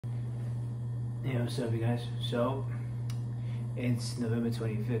Hey, what's up, you guys? So, it's November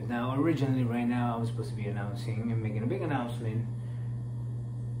 25th. Now, originally, right now, I was supposed to be announcing and making a big announcement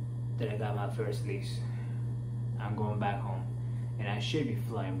that I got my first lease. I'm going back home, and I should be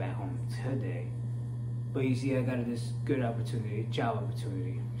flying back home today. But you see, I got this good opportunity, job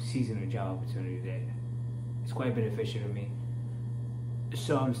opportunity, seasonal job opportunity that is quite beneficial to me.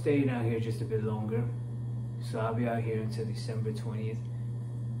 So, I'm staying out here just a bit longer. So, I'll be out here until December 20th.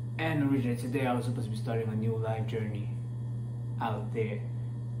 And originally today I was supposed to be starting a new life journey out there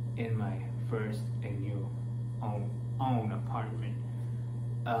in my first and new own apartment.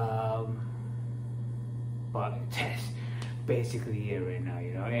 But that's basically it right now,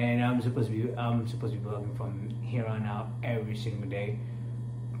 you know. And I'm supposed to be vlogging from here on out every single day.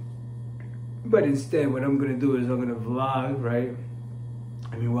 But instead, what I'm gonna do is I'm gonna vlog, right?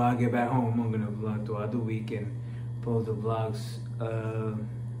 I mean, while I get back home, I'm gonna vlog throughout the week and post the vlogs.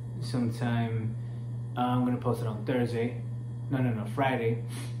 Sometime I'm gonna post it on Thursday. No, Friday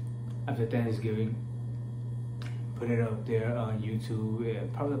after Thanksgiving. Put it up there on YouTube. Yeah,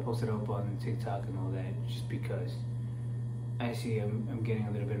 probably post it up on TikTok and all that, just because I see I'm getting a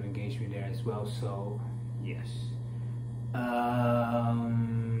little bit of engagement there as well. So yes. And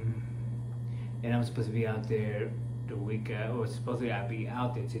I'm supposed to be out there the week, or supposedly I'll be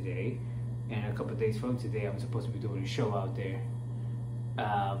out there today. And a couple of days from today, I'm supposed to be doing a show out there.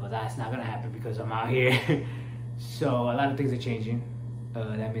 But that's not gonna happen because I'm out here. So a lot of things are changing.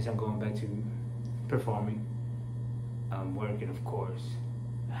 That means I'm going back to performing. I'm working, of course.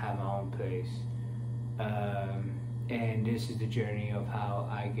 I have my own place. And this is the journey of how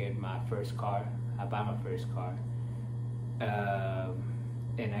I get my first car. I buy my first car.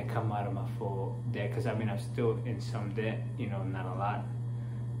 And I come out of my full debt, because I mean I'm still in some debt, you know, not a lot.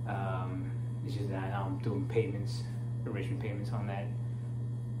 It's just that I'm doing payments, arrangement payments on that.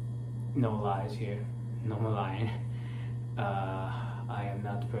 No lies here, no more lying. I am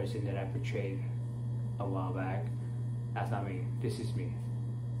not the person that I portrayed a while back. That's not me. This is me.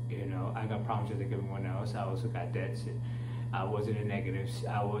 You know, I got problems like everyone else. I also got debts. I was in the negatives.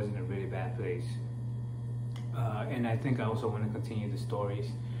 I was in a really bad place. And I think I also want to continue the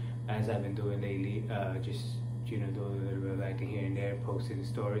stories as I've been doing lately. Just, you know, doing a little bit of acting here and there, posting the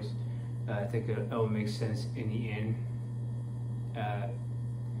stories. I think it will make sense in the end.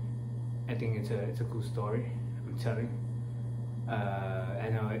 I think it's a cool story I'm telling. I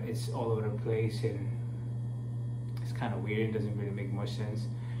know it's all over the place and it's kind of weird. It doesn't really make much sense.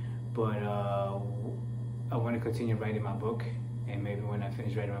 But I want to continue writing my book, and maybe when I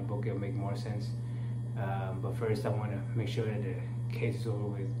finish writing my book, it'll make more sense. But first, I want to make sure that the case is over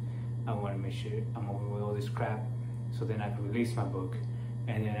with. I want to make sure I'm over with all this crap, so then I can release my book,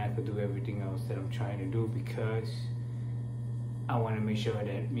 and then I could do everything else that I'm trying to do, because I want to make sure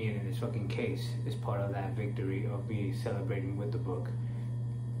that me in this fucking case is part of that victory of me celebrating with the book.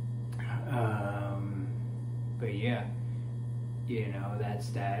 But yeah, you know, that's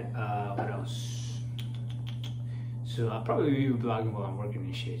that. What else? So I'll probably be vlogging while I'm working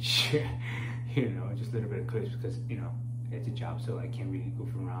and shit. You know, just a little bit of clips, because, you know, it's a job, so I can't really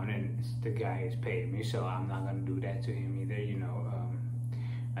goof around, and the guy is paying me, so I'm not gonna do that to him either. You know,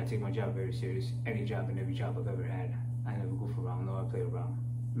 I take my job very serious. Any job and every job I've ever had, I never goof around. No, I play around.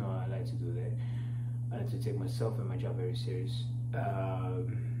 No, I like to do that. I like to take myself and my job very serious.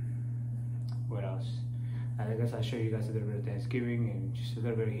 What else? I guess I'll show you guys a little bit of Thanksgiving and just a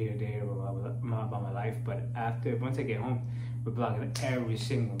little bit here and there about my life. But once I get home, we're vlogging every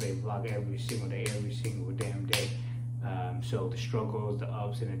single day. Vlog every single day, every single damn day. So the struggles, the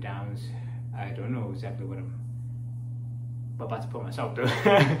ups and the downs, I don't know exactly what I'm about to put myself through.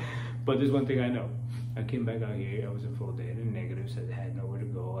 But there's one thing I know. I came back out here, I was in full debt and negatives. I had nowhere to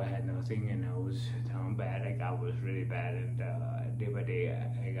go, I had nothing, and I was down bad. Like, I was really bad, and day by day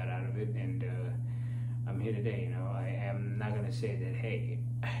I got out of it, and I'm here today. You know, I am not gonna say that, hey,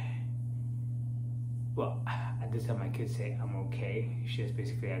 well, at this time my kids say I'm okay. It's just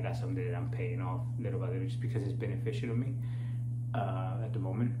basically I got something that I'm paying off little by little, just because it's beneficial to me at the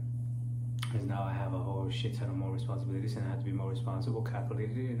moment. Because now I have a whole shit ton of more responsibilities, and I have to be more responsible,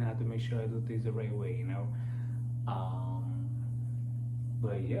 calculated, and I have to make sure I do things the right way, you know.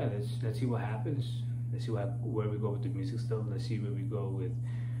 But yeah, let's see what happens. Let's see where we go with the music stuff. Let's see where we go with.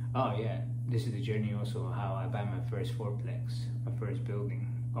 Oh yeah, this is the journey also, how I buy my first fourplex, my first building,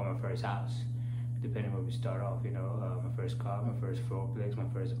 or my first house, depending where we start off. You know, my first car, my first fourplex, my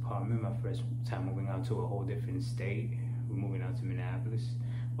first apartment, my first time moving out to a whole different state. We're moving out to Minneapolis.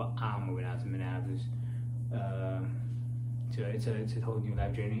 Well, I'm moving out to Minneapolis. So it's a whole new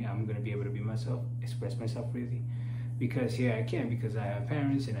life journey. I'm gonna be able to be myself, express myself freely. because here I can't, because I have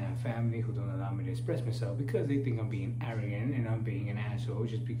parents and I have family who don't allow me to express myself because they think I'm being arrogant and I'm being an asshole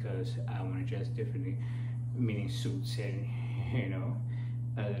just because I want to dress differently, meaning suits and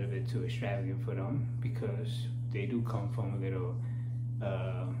a little bit too extravagant for them, because they do come from a little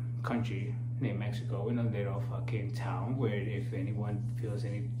country named Mexico, in a little fucking town where if anyone feels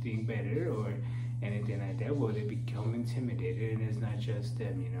anything better or anything like that, well, they become intimidated, and it's not just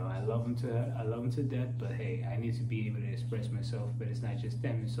them. I love them to death, but hey, I need to be able to express myself. But it's not just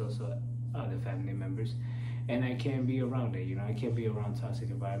them; it's also other family members, and I can't be around it. I can't be around toxic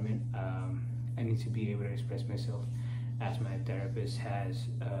environment. I need to be able to express myself, as my therapist has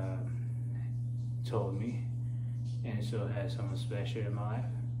told me, and so has someone special in my life.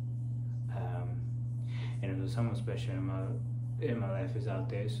 And if someone special in my life is out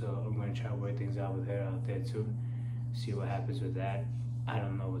there, so I'm going to try to work things out with her out there too, see what happens with that. I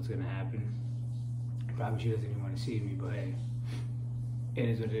don't know what's going to happen. Probably she doesn't even want to see me, but hey, it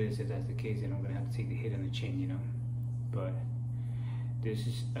is what it is. If that's the case, then I'm going to have to take the hit on the chin, But this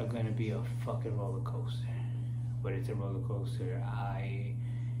is going to be a fucking roller coaster. But it's a roller coaster. I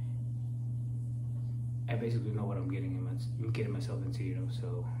basically know what I'm getting myself into,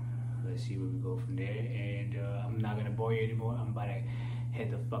 so let's see where we go from there. And I'm not gonna bore you anymore. I'm about to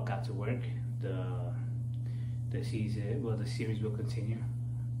head the fuck out to work. The series will continue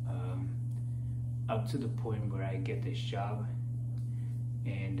up to the point where I get this job,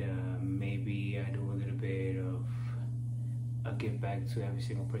 and maybe I do a little bit of a give back to every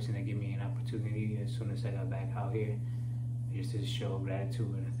single person that gave me an opportunity as soon as I got back out here, just to show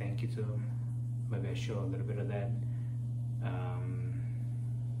gratitude and a thank you to them. Maybe I show a little bit of that.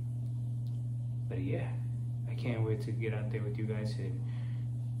 But yeah, I can't wait to get out there with you guys and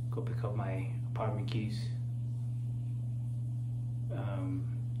go pick up my apartment keys. And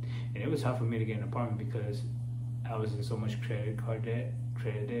it was hard for me to get an apartment because I was in so much credit debt,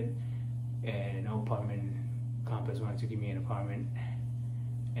 and no apartment complex wanted to give me an apartment,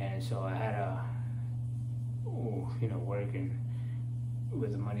 and so I had to, working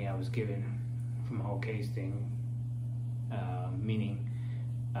with the money I was given from the whole case thing, meaning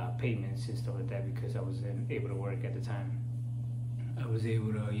payments and stuff like that, because I wasn't able to work at the time. I was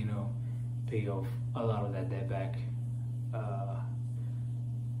able to, pay off a lot of that debt back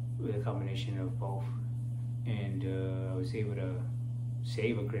with a combination of both, and I was able to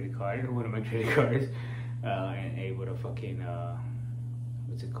save a credit card, one of my credit cards, and able to fucking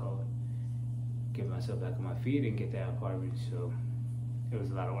get myself back on my feet and get that apartment. So it was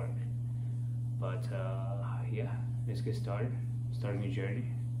a lot of work, but yeah, let's get started. Start a new journey.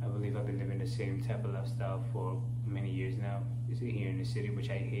 I believe I've been living the same type of lifestyle for many years now. It's here in the city, which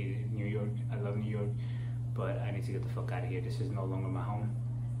I hated. New York, I love New York, but I need to get the fuck out of here. This is no longer my home.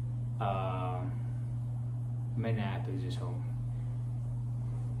 Minneapolis is home.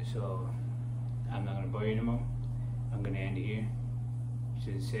 So I'm not gonna bore you anymore. I'm gonna end it here.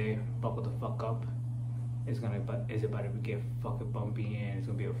 Should say, buckle the fuck up. It's about to get fucking bumpy, and it's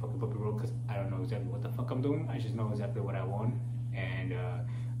gonna be a fucking bumpy road because I don't know exactly what the fuck I'm doing. I just know exactly what I want, and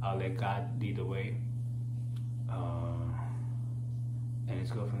I'll let God lead the way, and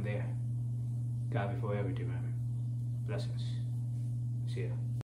let's go from there. God before everything, man. Blessings. See ya.